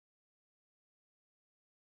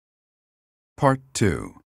Part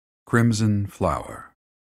 2. Crimson Flower.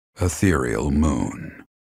 Ethereal Moon.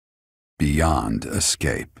 Beyond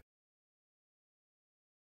Escape.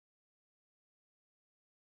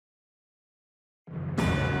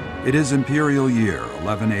 It is Imperial year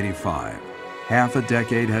 1185. Half a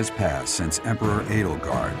decade has passed since Emperor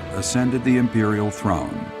Edelgard ascended the Imperial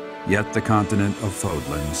throne, yet the continent of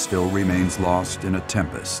Fodlan still remains lost in a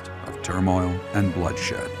tempest of turmoil and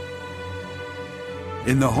bloodshed.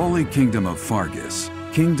 In the Holy Kingdom of Fargus,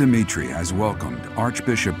 King Dimitri has welcomed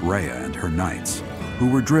Archbishop Rhea and her knights, who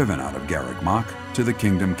were driven out of Garreg Mach to the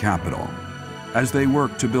kingdom capital. As they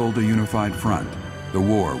work to build a unified front, the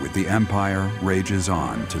war with the Empire rages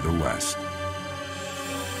on to the west.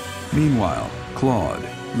 Meanwhile, Claude,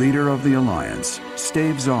 leader of the Alliance,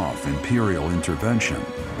 staves off Imperial intervention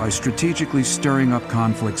by strategically stirring up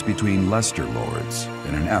conflicts between Lesser Lords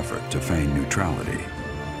in an effort to feign neutrality.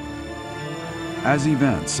 As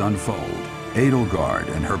events unfold, Edelgard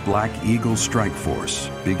and her Black Eagle strike force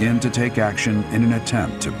begin to take action in an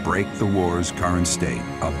attempt to break the war's current state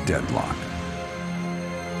of deadlock.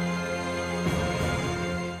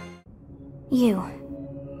 You.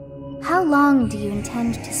 How long do you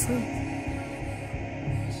intend to sleep?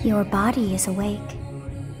 Your body is awake.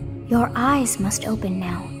 Your eyes must open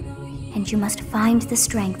now, and you must find the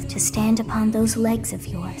strength to stand upon those legs of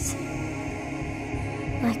yours.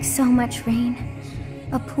 Like so much rain,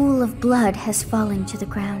 a pool of blood has fallen to the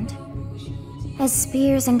ground. As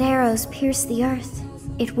spears and arrows pierce the earth,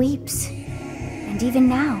 it weeps. And even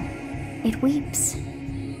now, it weeps.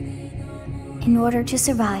 In order to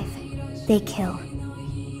survive, they kill.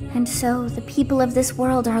 And so the people of this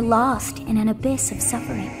world are lost in an abyss of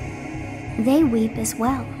suffering. They weep as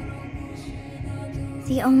well.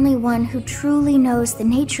 The only one who truly knows the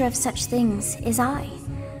nature of such things is I.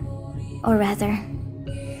 Or rather,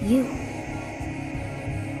 you.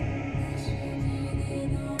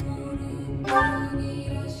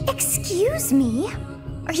 Excuse me?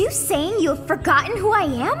 Are you saying you have forgotten who I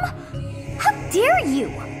am? How dare you?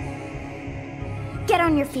 Get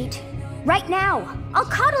on your feet. Right now. I'll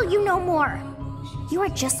coddle you no more. You are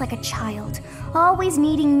just like a child, always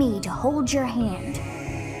needing me to hold your hand.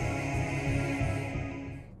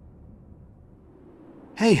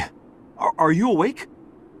 Hey, are you awake?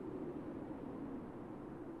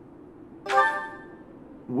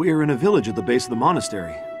 We're in a village at the base of the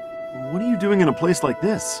monastery. What are you doing in a place like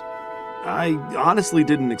this? I honestly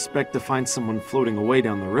didn't expect to find someone floating away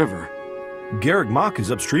down the river. Garreg Mach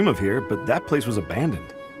is upstream of here, but that place was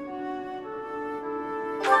abandoned.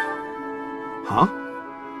 Huh?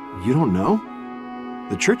 You don't know?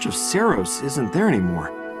 The Church of Seiros isn't there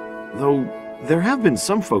anymore. Though, there have been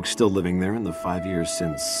some folks still living there in the 5 years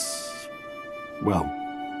since... well,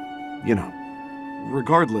 you know.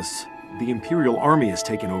 Regardless, the Imperial army has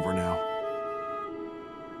taken over now.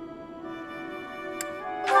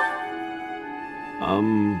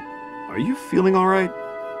 Are you feeling alright?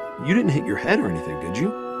 You didn't hit your head or anything, did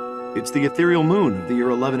you? It's the ethereal moon of the year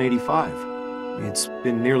 1185. It's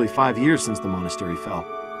been nearly 5 years since the monastery fell.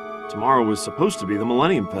 Tomorrow was supposed to be the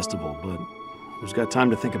Millennium Festival, but who's got time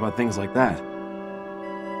to think about things like that?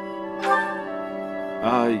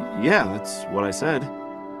 Yeah, that's what I said.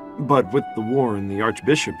 But with the war and the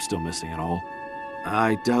Archbishop still missing it all,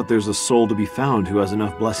 I doubt there's a soul to be found who has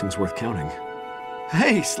enough blessings worth counting.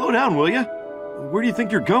 Hey, slow down, will ya? Where do you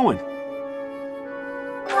think you're going?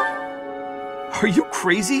 Are you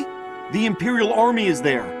crazy? The Imperial army is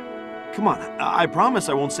there. Come on, I promise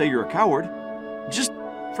I won't say you're a coward. Just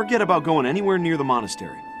forget about going anywhere near the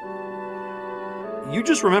monastery. You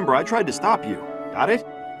just remember I tried to stop you, got it?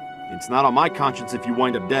 It's not on my conscience if you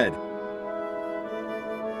wind up dead.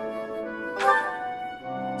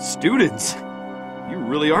 Students? You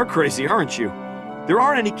really are crazy, aren't you? There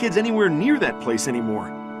aren't any kids anywhere near that place anymore.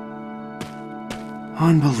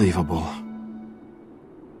 Unbelievable.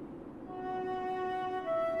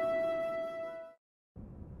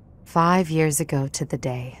 "5 years ago to the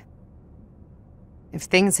day. If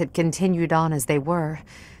things had continued on as they were,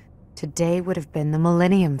 today would have been the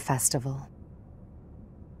Millennium Festival."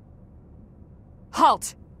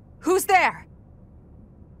 Halt! Who's there?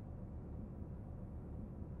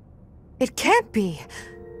 It can't be.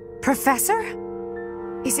 Professor?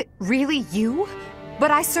 Is it really you? But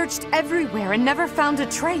I searched everywhere and never found a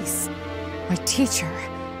trace. My teacher.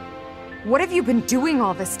 What have you been doing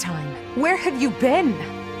all this time? Where have you been?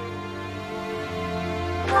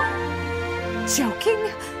 Joking?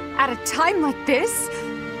 At a time like this?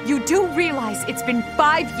 You do realize it's been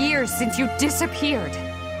 5 years since you disappeared.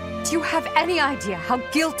 Do you have any idea how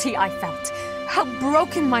guilty I felt? How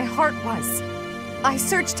broken my heart was? I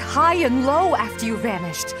searched high and low after you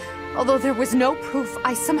vanished. Although there was no proof,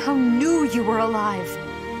 I somehow knew you were alive.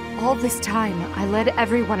 All this time, I led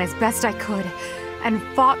everyone as best I could, and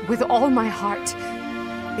fought with all my heart.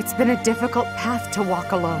 It's been a difficult path to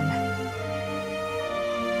walk alone.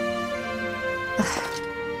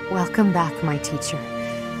 Welcome back, my teacher.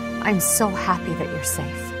 I'm so happy that you're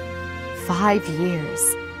safe. 5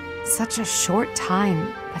 years. Such a short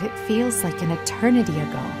time, but it feels like an eternity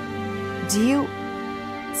ago. Do you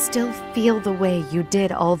still feel the way you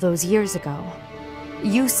did all those years ago?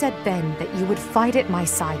 You said then that you would fight at my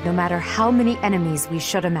side no matter how many enemies we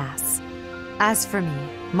should amass. As for me,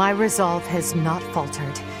 my resolve has not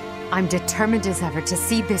faltered. I'm determined as ever to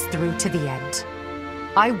see this through to the end.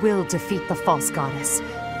 I will defeat the false goddess.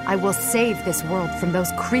 I will save this world from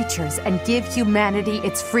those creatures and give humanity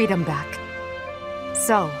its freedom back.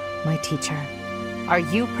 So, my teacher, are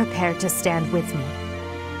you prepared to stand with me?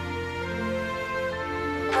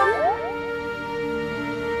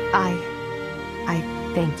 I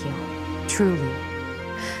thank you, truly.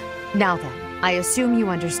 Now then, I assume you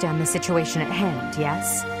understand the situation at hand,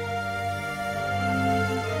 yes?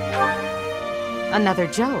 Another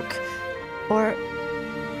joke? Or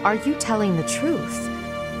are you telling the truth?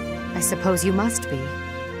 I suppose you must be.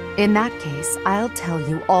 In that case, I'll tell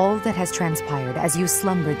you all that has transpired as you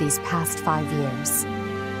slumbered these past 5 years.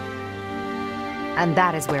 And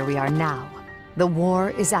that is where we are now. The war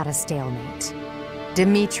is at a stalemate.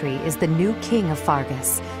 Dimitri is the new king of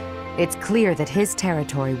Fargus. It's clear that his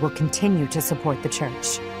territory will continue to support the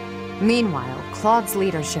church. Meanwhile, Claude's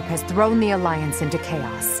leadership has thrown the Alliance into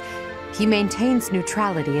chaos. He maintains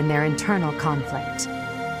neutrality in their internal conflict.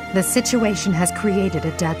 The situation has created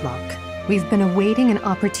a deadlock. We've been awaiting an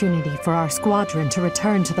opportunity for our squadron to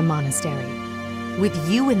return to the monastery. With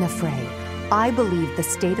you in the fray, I believe the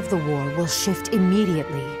state of the war will shift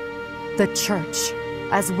immediately. The church,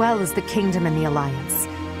 as well as the kingdom and the Alliance.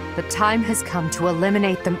 The time has come to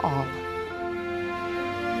eliminate them all.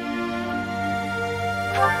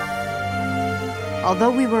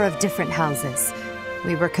 Although we were of different houses,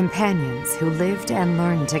 we were companions who lived and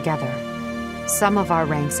learned together. Some of our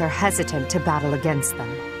ranks are hesitant to battle against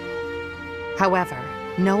them. However,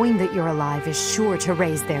 knowing that you're alive is sure to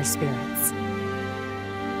raise their spirits.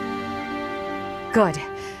 Good.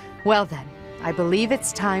 Well then, I believe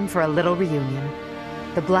it's time for a little reunion.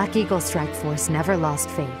 The Black Eagle Strike Force never lost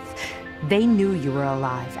faith. They knew you were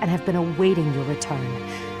alive and have been awaiting your return.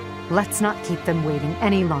 Let's not keep them waiting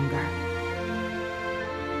any longer.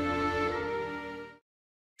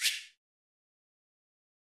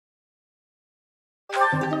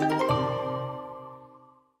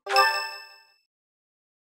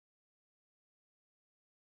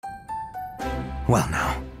 Well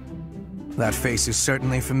now, that face is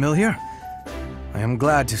certainly familiar. I am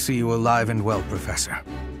glad to see you alive and well, Professor.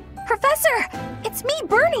 Professor! It's me,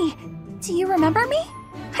 Bernie! Do you remember me?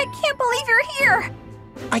 I can't believe you're here!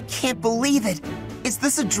 I can't believe it! Is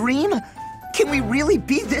this a dream? Can we really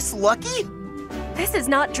be this lucky? This is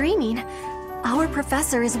not dreaming. Our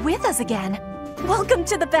professor is with us again. Welcome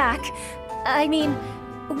to the back. I mean,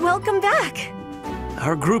 welcome back.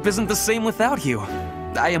 Our group isn't the same without you.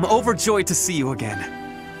 I am overjoyed to see you again.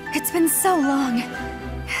 It's been so long.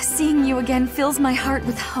 Seeing you again fills my heart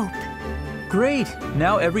with hope. Great!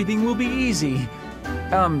 Now everything will be easy.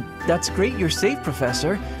 That's great you're safe,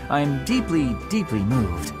 Professor. I'm deeply, deeply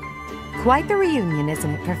moved. Quite the reunion, isn't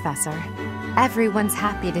it, Professor? Everyone's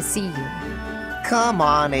happy to see you. Come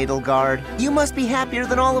on, Edelgard. You must be happier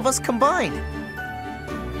than all of us combined.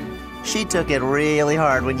 She took it really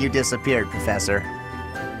hard when you disappeared, Professor.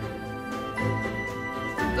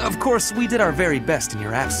 Of course, we did our very best in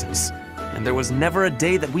your absence. And there was never a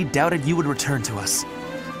day that we doubted you would return to us.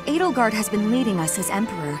 Edelgard has been leading us as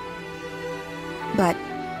Emperor. But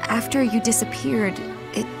after you disappeared,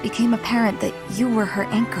 it became apparent that you were her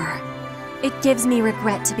anchor. It gives me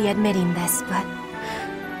regret to be admitting this, but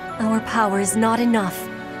our power is not enough.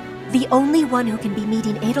 The only one who can be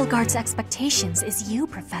meeting Edelgard's expectations is you,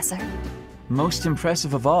 Professor. Most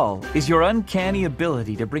impressive of all is your uncanny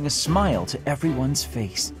ability to bring a smile to everyone's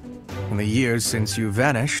face. In the years since you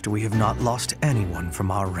vanished, we have not lost anyone from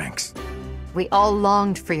our ranks. We all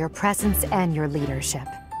longed for your presence and your leadership,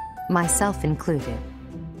 myself included.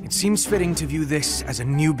 It seems fitting to view this as a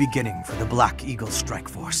new beginning for the Black Eagle Strike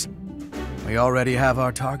Force. We already have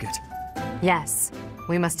our target. Yes,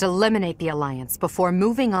 we must eliminate the Alliance before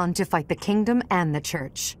moving on to fight the Kingdom and the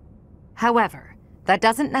Church. However, that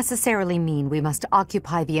doesn't necessarily mean we must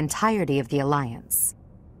occupy the entirety of the Alliance.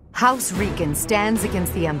 House Regan stands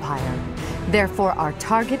against the Empire. Therefore, our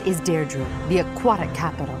target is Deirdre, the aquatic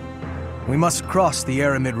capital. We must cross the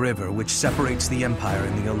Aramid River, which separates the Empire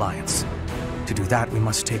and the Alliance. To do that, we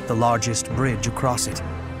must take the largest bridge across it.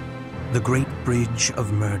 The Great Bridge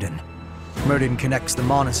of Myrddin. Myrddin connects the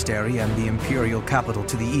monastery and the Imperial capital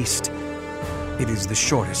to the east. It is the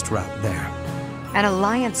shortest route there. An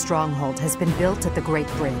Alliance stronghold has been built at the Great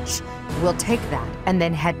Bridge. We'll take that and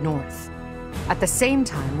then head north. At the same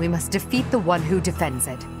time, we must defeat the one who defends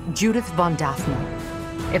it, Judith von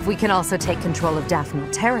Daphne. If we can also take control of Daphne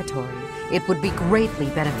territory, it would be greatly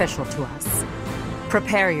beneficial to us.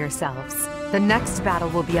 Prepare yourselves. The next battle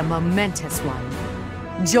will be a momentous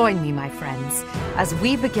one. Join me, my friends, as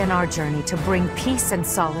we begin our journey to bring peace and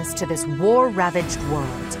solace to this war-ravaged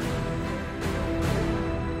world.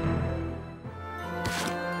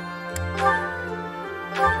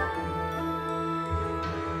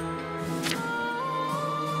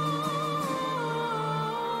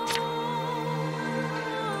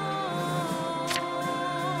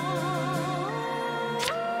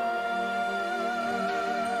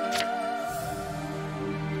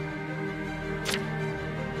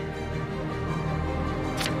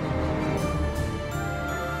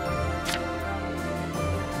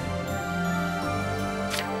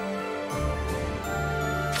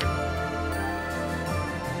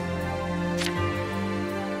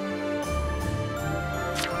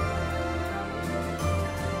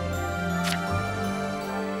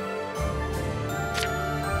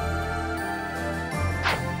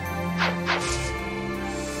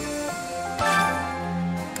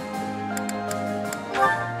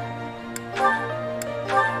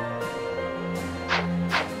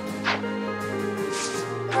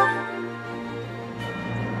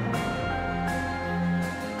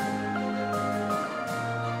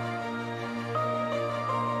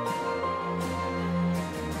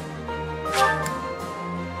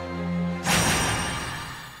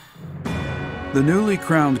 The newly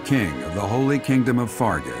crowned king of the Holy Kingdom of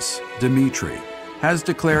Fargus, Dimitri, has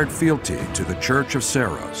declared fealty to the Church of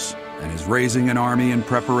Seiros and is raising an army in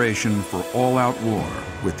preparation for all-out war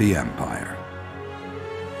with the Empire.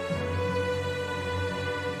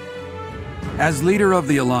 As leader of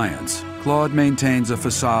the Alliance, Claude maintains a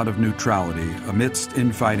facade of neutrality amidst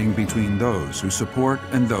infighting between those who support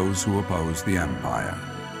and those who oppose the Empire.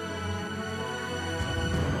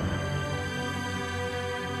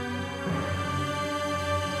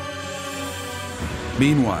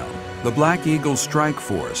 Meanwhile, the Black Eagle Strike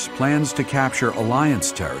Force plans to capture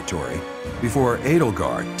Alliance territory before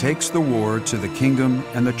Edelgard takes the war to the Kingdom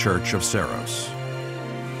and the Church of Seiros.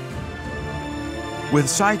 With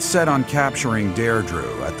sights set on capturing Deirdre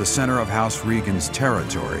at the center of House Regan's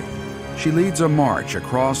territory, she leads a march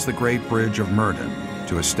across the Great Bridge of Myrddin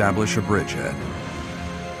to establish a bridgehead.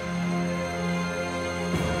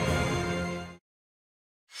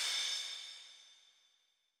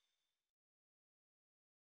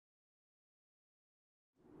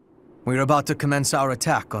 We're about to commence our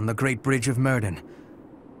attack on the Great Bridge of Myrddin.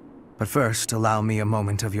 But first, allow me a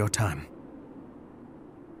moment of your time.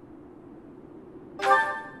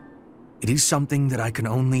 It is something that I can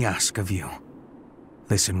only ask of you.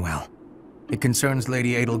 Listen well. It concerns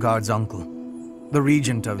Lady Edelgard's uncle, the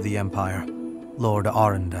Regent of the Empire, Lord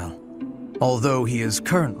Arundel. Although he is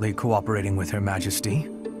currently cooperating with Her Majesty,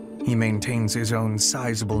 he maintains his own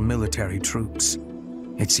sizable military troops.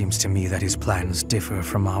 It seems to me that his plans differ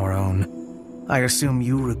from our own. I assume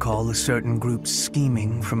you recall a certain group's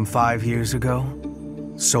scheming from 5 years ago?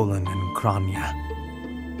 Solon and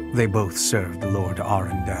Kranya. They both served Lord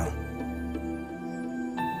Arundel.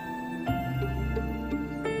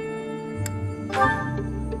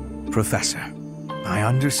 Professor, I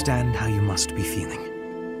understand how you must be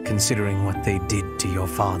feeling, considering what they did to your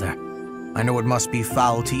father. I know it must be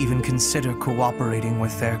foul to even consider cooperating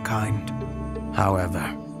with their kind.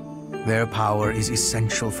 However, their power is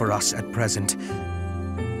essential for us at present.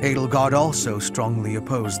 Edelgard also strongly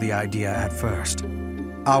opposed the idea at first.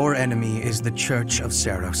 Our enemy is the Church of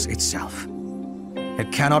Seiros itself.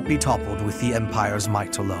 It cannot be toppled with the Empire's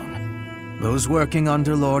might alone. Those working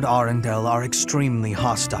under Lord Arundel are extremely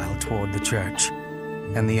hostile toward the Church,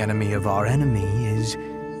 and the enemy of our enemy is...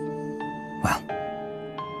 well,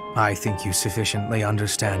 I think you sufficiently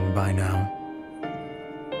understand by now.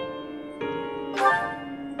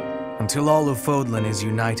 Until all of Fodlan is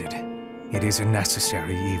united, it is a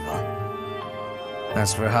necessary evil.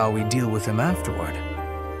 As for how we deal with him afterward,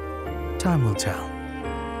 time will tell.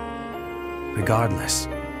 Regardless,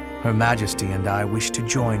 Her Majesty and I wish to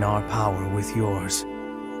join our power with yours.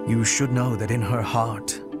 You should know that in her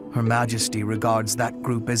heart, Her Majesty regards that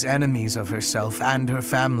group as enemies of herself and her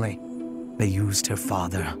family. They used her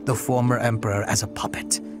father, the former Emperor, as a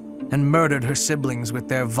puppet, and murdered her siblings with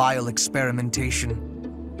their vile experimentation.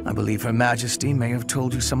 I believe Her Majesty may have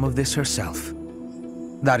told you some of this herself.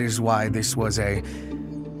 That is why this was a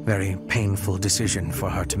very painful decision for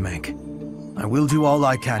her to make. I will do all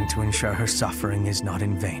I can to ensure her suffering is not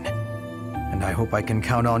in vain. And I hope I can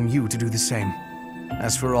count on you to do the same.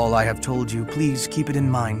 As for all I have told you, please keep it in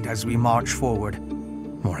mind as we march forward.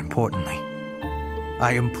 More importantly,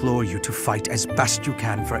 I implore you to fight as best you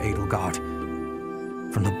can for Edelgard.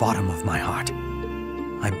 From the bottom of my heart,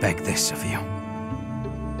 I beg this of you.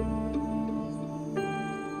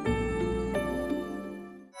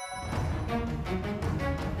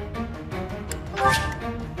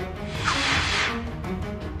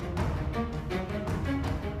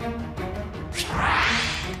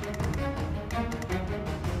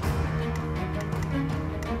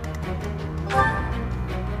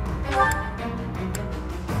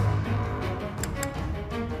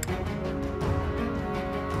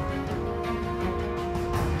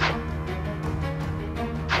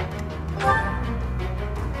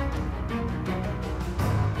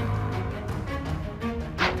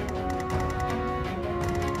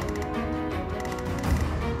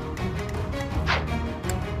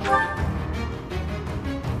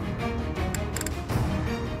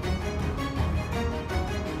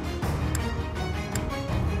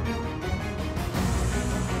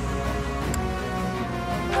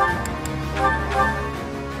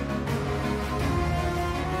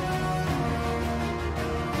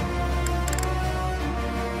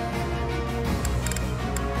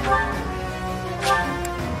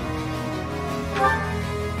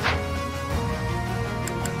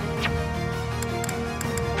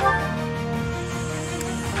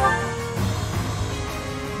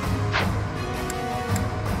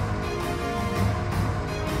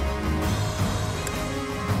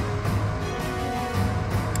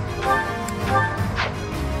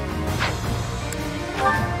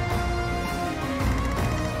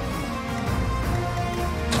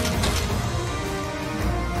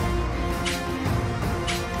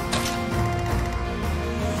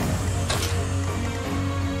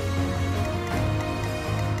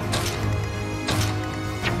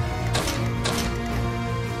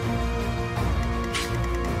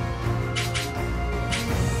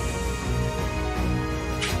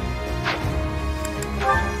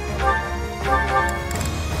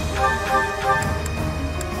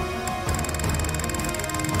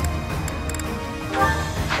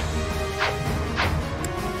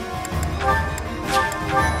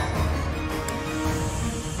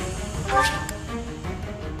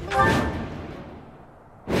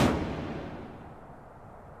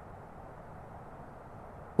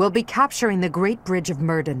 We'll be capturing the Great Bridge of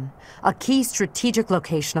Myrden, a key strategic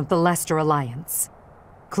location of the Leicester Alliance.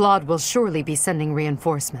 Claude will surely be sending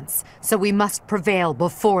reinforcements, so we must prevail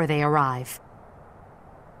before they arrive.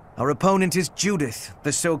 Our opponent is Judith,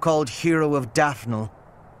 the so-called hero of Daphnel.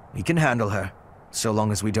 We can handle her, so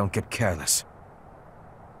long as we don't get careless.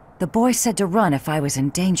 The boy said to run if I was in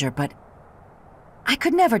danger, but I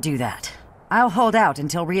could never do that. I'll hold out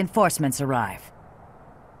until reinforcements arrive.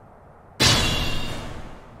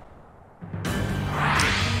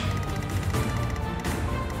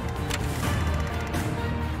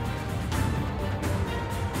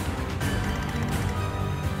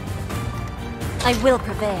 I will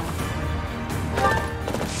prevail.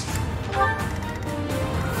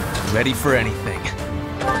 Ready for anything.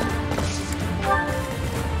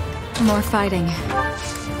 More fighting.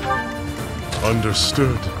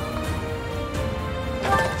 Understood.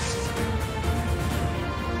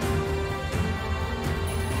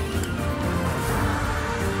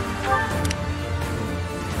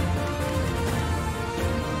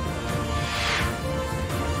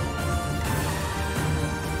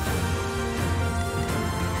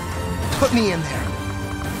 Put me in there.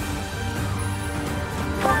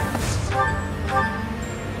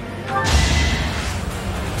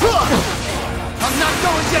 I'm not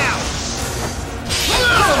going down!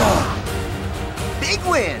 Big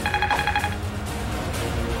win!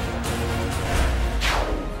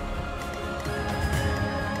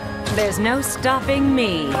 There's no stopping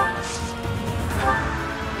me.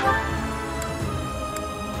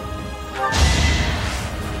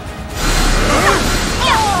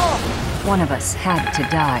 One of us had to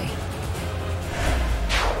die.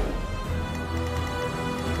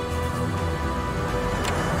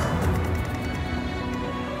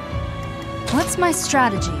 What's my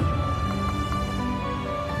strategy?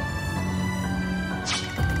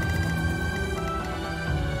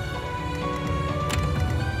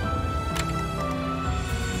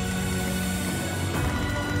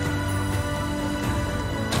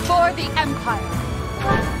 For the Empire!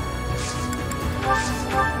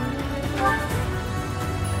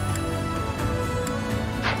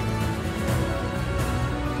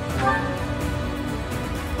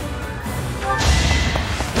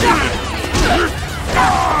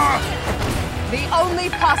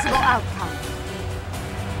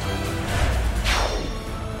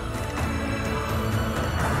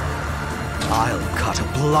 I'll cut a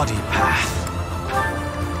bloody path.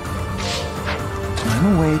 I'm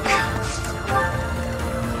awake.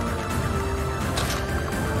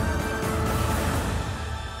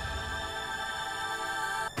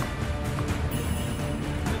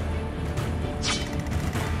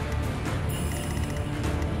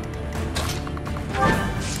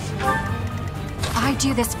 I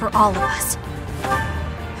do this for all of us.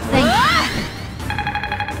 Thank you.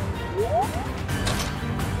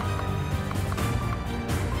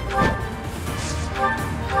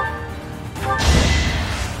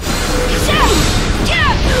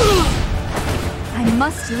 I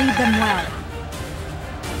must lead them well.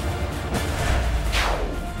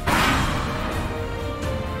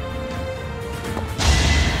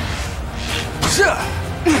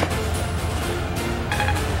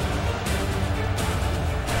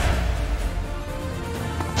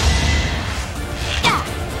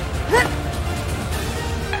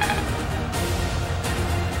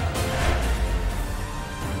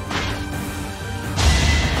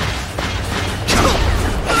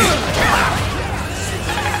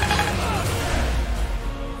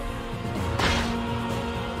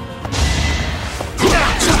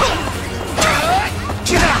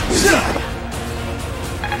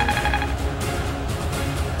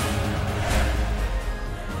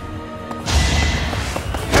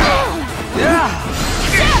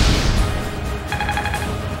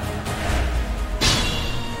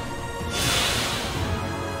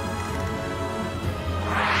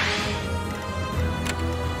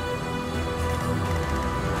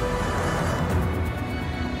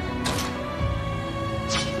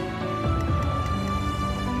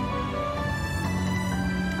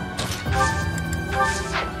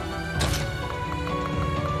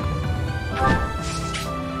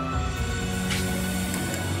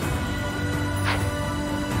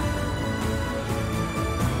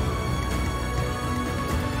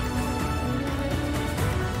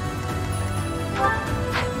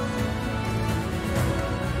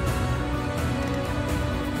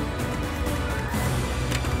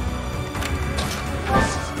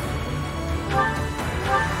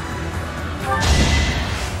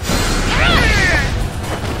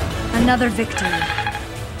 Another victory.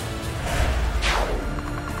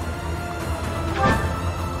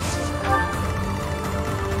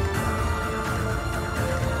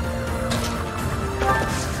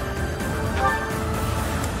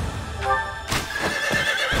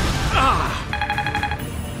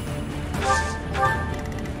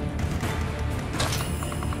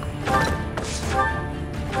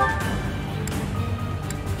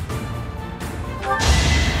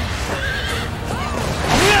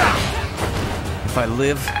 If I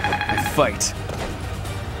live, I fight.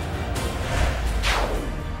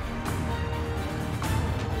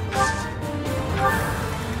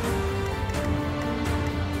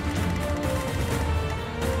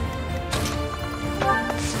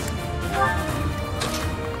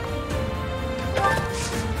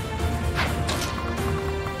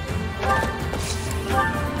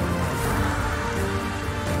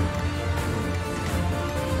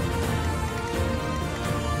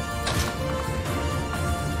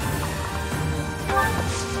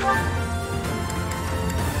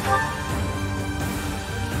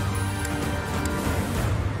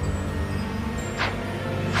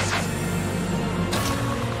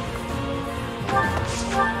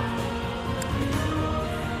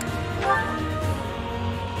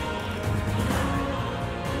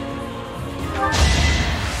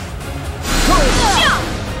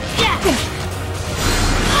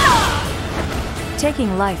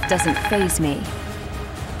 Taking life doesn't faze me.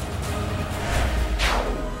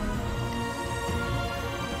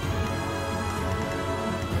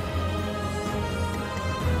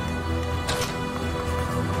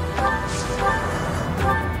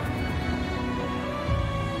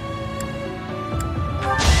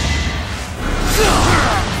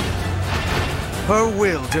 Her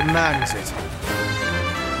will demands it.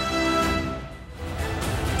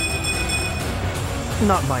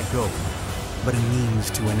 Not my goal, but a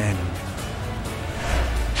means to an end.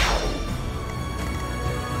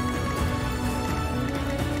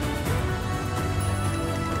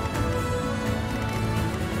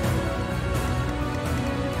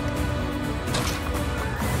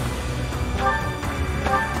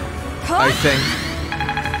 I think.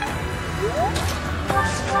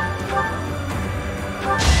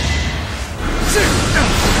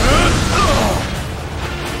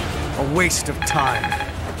 A waste of time.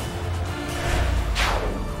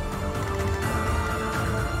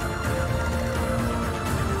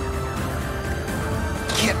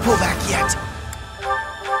 Can't pull back yet.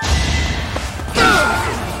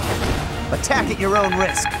 But Attack at your own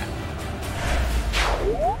risk.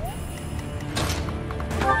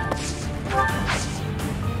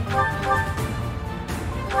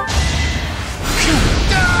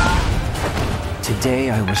 Today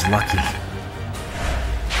I was lucky.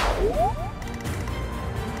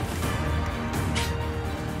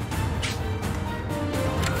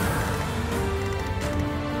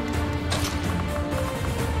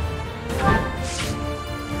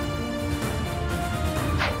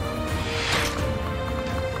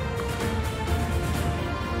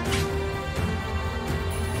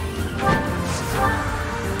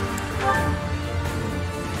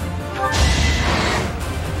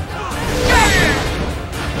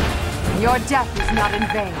 Your death is not in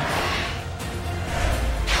vain.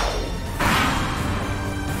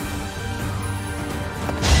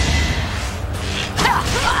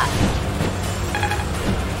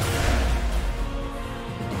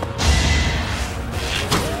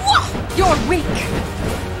 You're weak!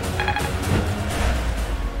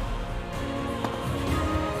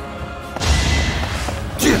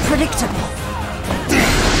 Predictable.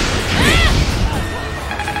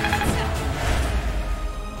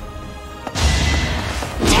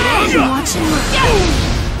 Watch and look.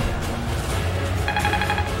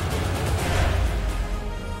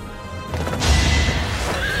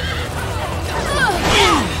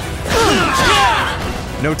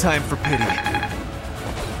 No time for pity.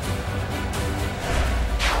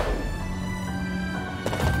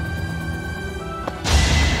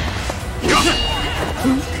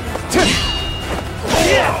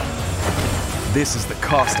 This is the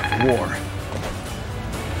cost of war.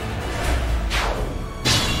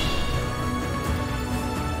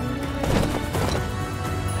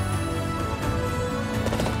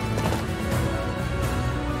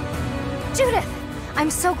 Judith! I'm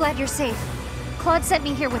so glad you're safe. Claude sent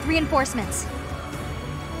me here with reinforcements.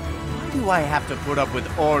 Why do I have to put up with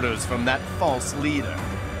orders from that false leader?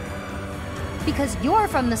 Because you're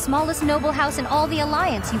from the smallest noble house in all the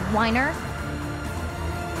Alliance, you whiner.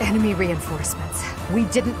 Enemy reinforcements. We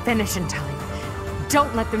didn't finish in time.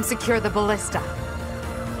 Don't let them secure the ballista.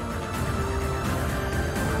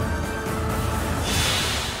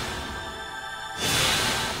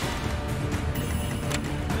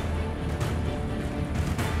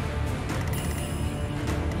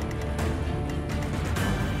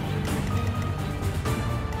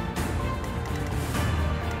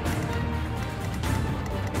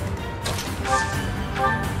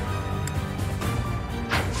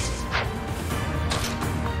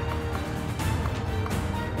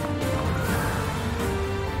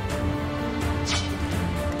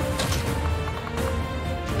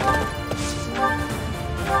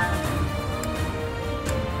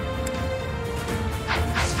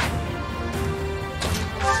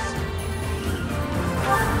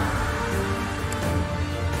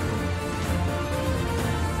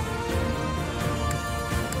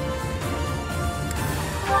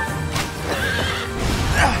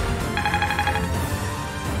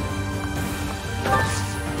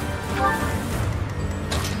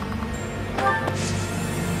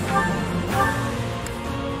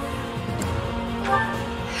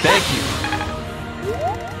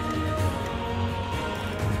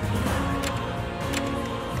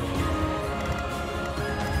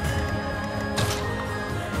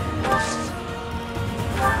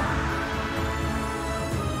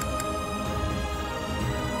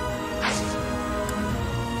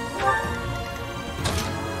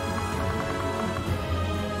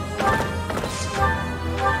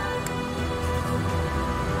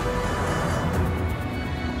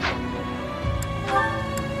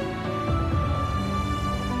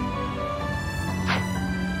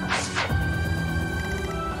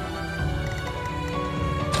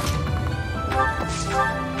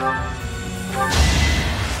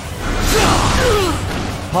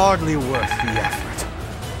 Hardly worth the effort.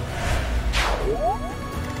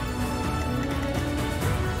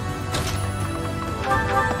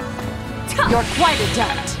 You're quite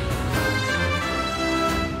adept.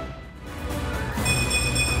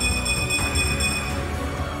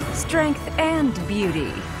 Strength and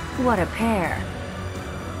beauty. What a pair.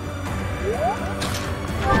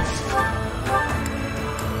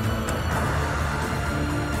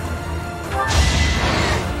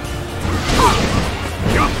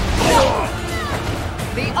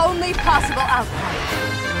 The only possible outcome.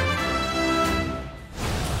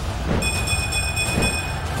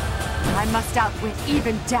 I must outwit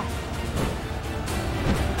even death.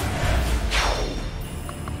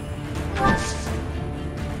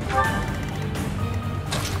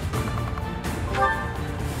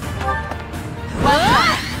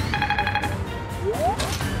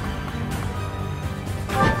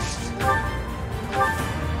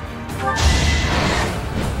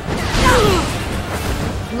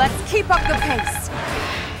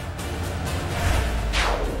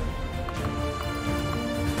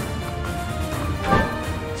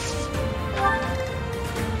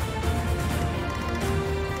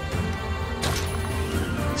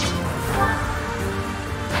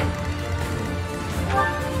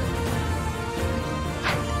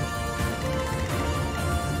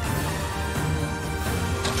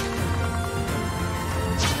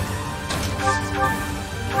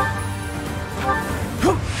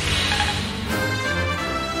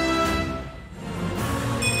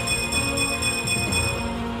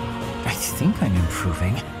 think I'm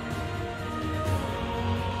improving.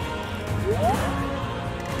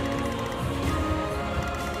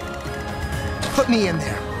 Put me in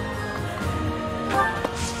there.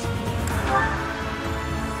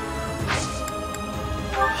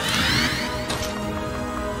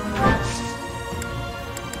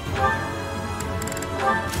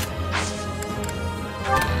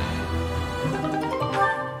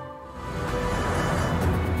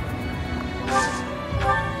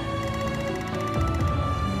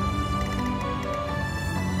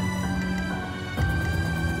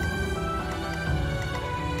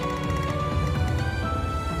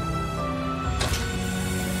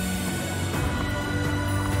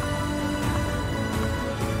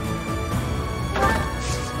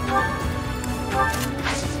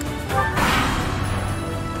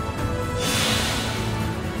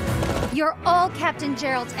 You're all Captain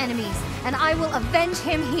Gerald's enemies, and I will avenge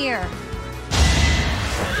him here.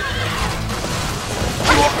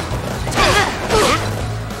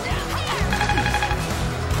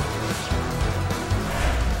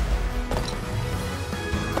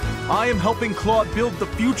 I am helping Claude build the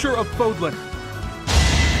future of Fodlan.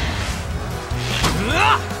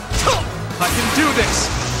 I can do this!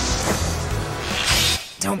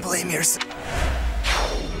 Don't blame yourself.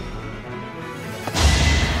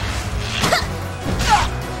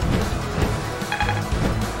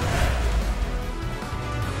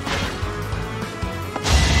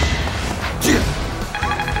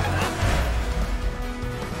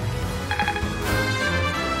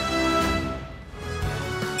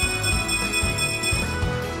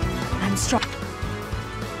 I'm strong.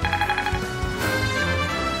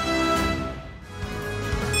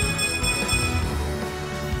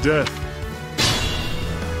 Death.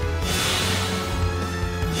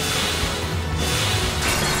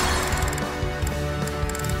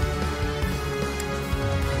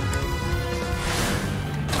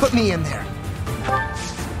 Put me in there.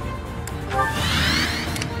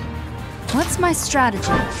 What's my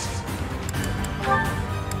strategy?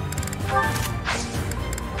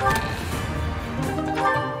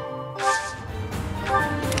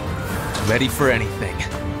 Ready for anything.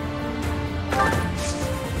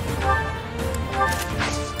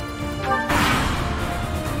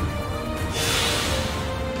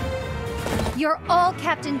 You're all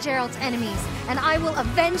Captain Gerald's enemies, and I will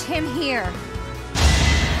avenge him here.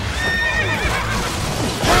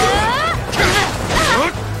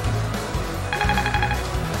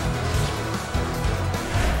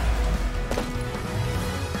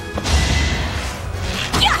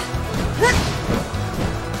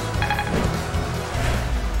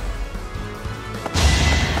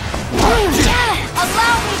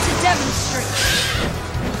 Allow me to demonstrate.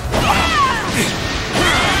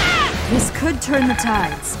 This could turn the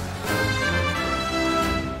tides.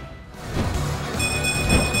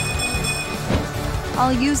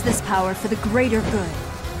 I'll use this power for the greater good.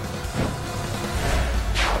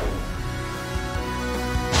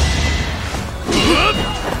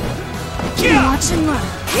 Watch and learn.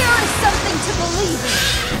 Here is something to believe in.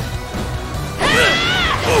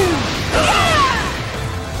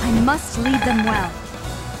 I must lead them well.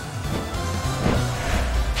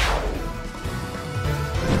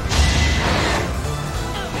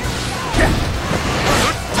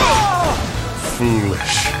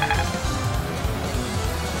 Foolish.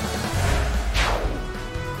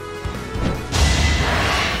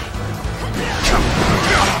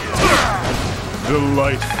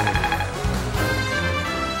 Delightful.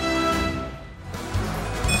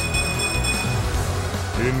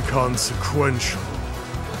 Inconsequential.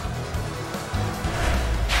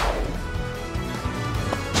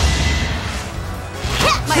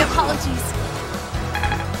 My apologies.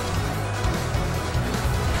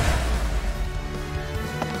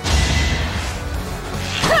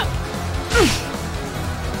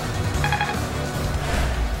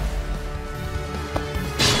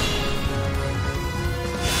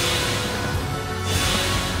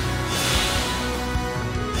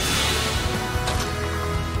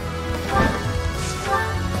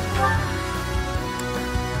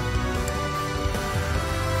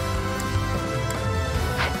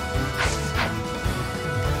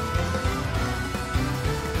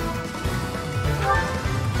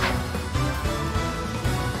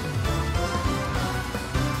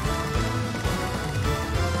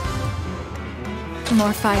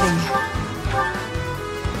 More fighting.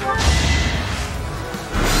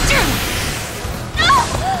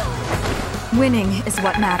 Winning is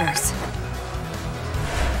what matters.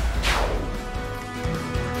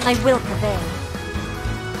 I will prevail.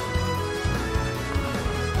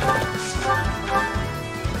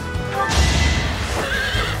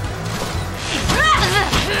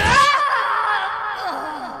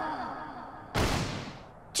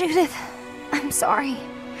 Judith, I'm sorry.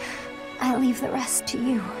 I leave the rest to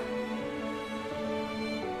you.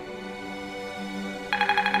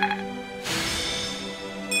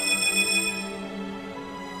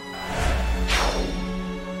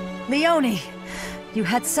 Leone, you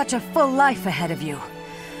had such a full life ahead of you.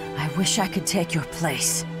 I wish I could take your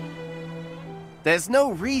place. There's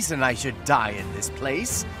no reason I should die in this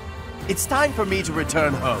place. It's time for me to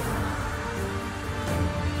return home.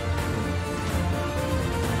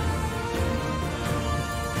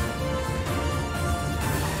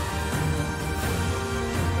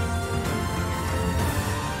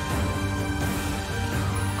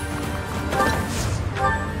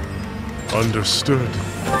 Understood.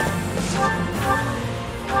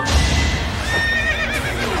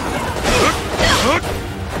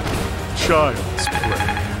 Child's play.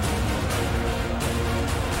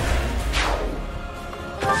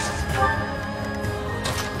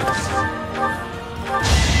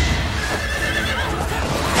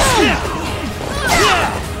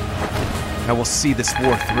 I will see this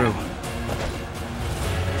war through.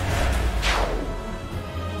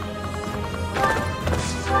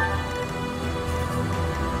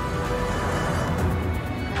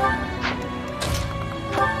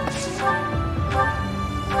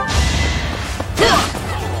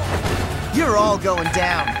 You're all going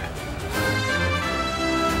down.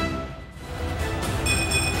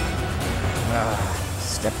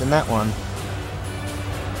 Stepped in that one.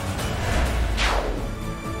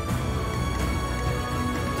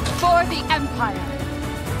 For the Empire!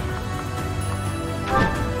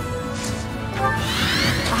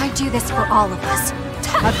 I do this for all of us.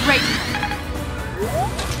 A great...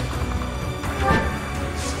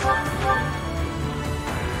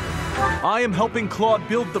 I am helping Claude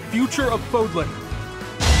build the future of Fodlan.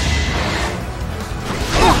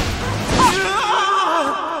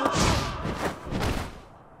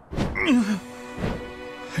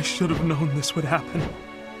 I should have known this would happen.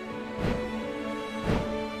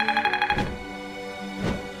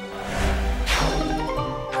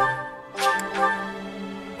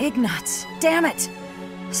 Ignatz, damn it!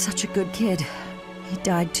 Such a good kid. He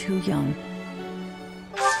died too young.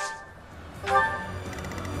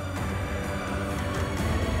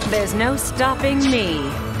 There's no stopping me.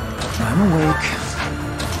 I'm awake.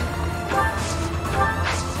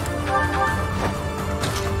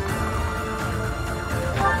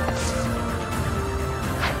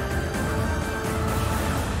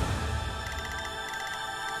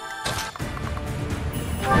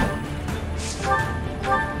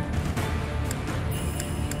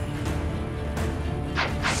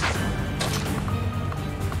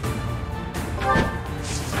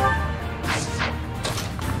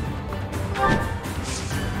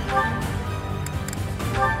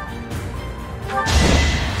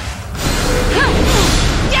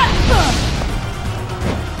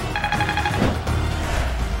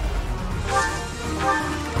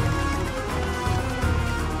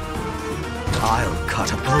 I'll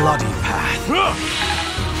cut a bloody path.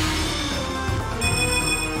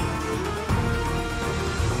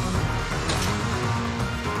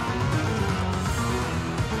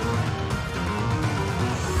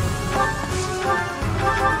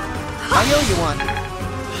 I owe you one.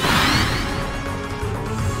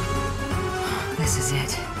 This is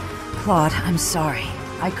it. Claude, I'm sorry.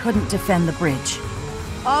 I couldn't defend the bridge.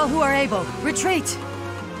 All who are able, retreat!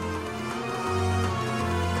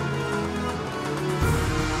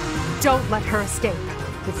 Don't let her escape.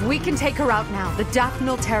 If we can take her out now, the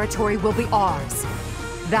Daphnal territory will be ours.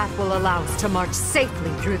 That will allow us to march safely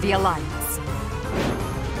through the Alliance.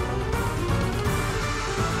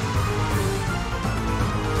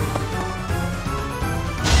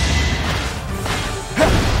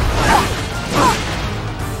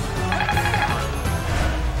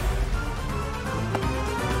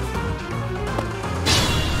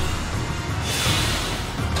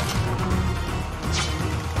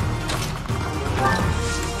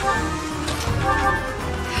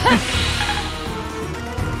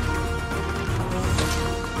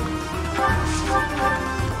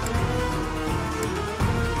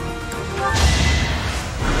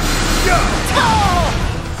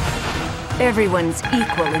 Everyone's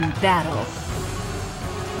equal in battle.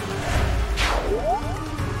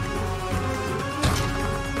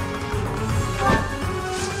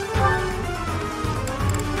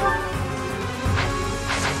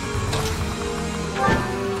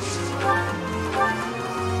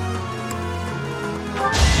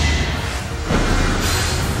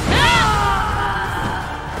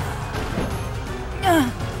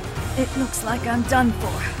 It looks like I'm done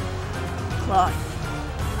for. Claude,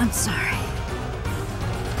 I'm sorry.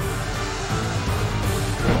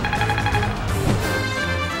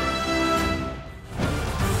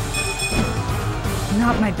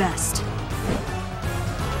 not my best.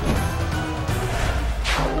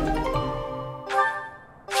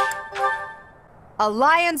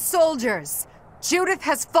 Alliance soldiers! Judith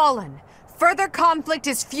has fallen. Further conflict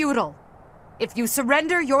is futile. If you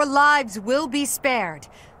surrender, your lives will be spared.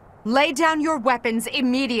 Lay down your weapons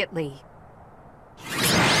immediately.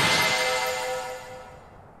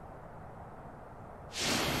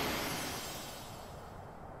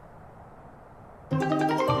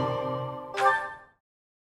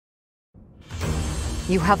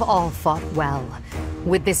 You have all fought well.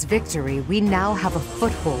 With this victory, we now have a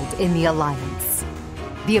foothold in the Alliance.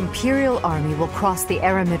 The Imperial army will cross the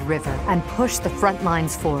Aramid River and push the front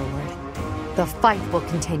lines forward. The fight will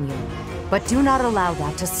continue, but do not allow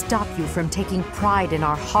that to stop you from taking pride in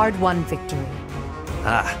our hard-won victory.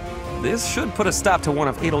 Ah, this should put a stop to one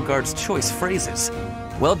of Edelgard's choice phrases.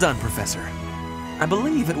 Well done, Professor. I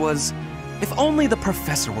believe it was, if only the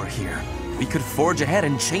Professor were here, we could forge ahead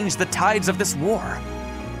and change the tides of this war.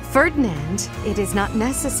 Ferdinand, it is not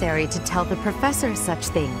necessary to tell the Professor such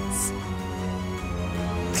things.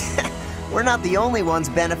 We're not the only ones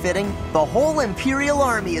benefiting. The whole Imperial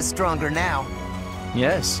army is stronger now.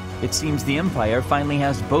 Yes, it seems the Empire finally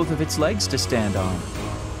has both of its legs to stand on.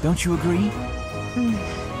 Don't you agree?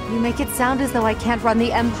 You make it sound as though I can't run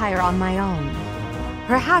the Empire on my own.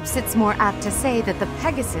 Perhaps it's more apt to say that the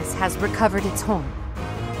Pegasus has recovered its horn.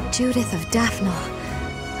 Judith of Daphne.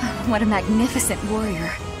 What a magnificent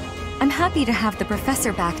warrior. I'm happy to have the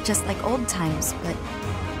Professor back just like old times, but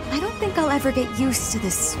I don't think I'll ever get used to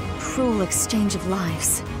this cruel exchange of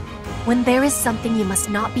lives. When there is something you must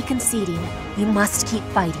not be conceding, you must keep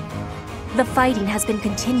fighting. The fighting has been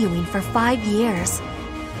continuing for 5 years.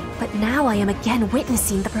 But now I am again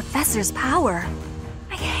witnessing the Professor's power.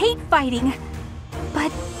 I hate fighting.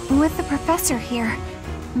 But with the Professor here,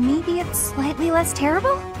 maybe it's slightly less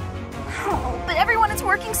terrible? Oh, but everyone is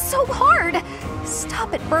working so hard!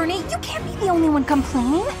 Stop it, Bernie. You can't be the only one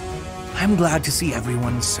complaining. I'm glad to see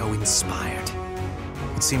everyone so inspired.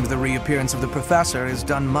 It seems the reappearance of the Professor has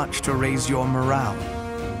done much to raise your morale.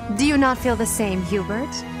 Do you not feel the same, Hubert?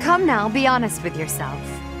 Come now, be honest with yourself.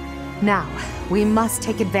 Now, we must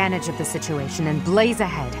take advantage of the situation and blaze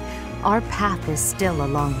ahead. Our path is still a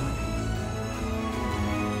long one.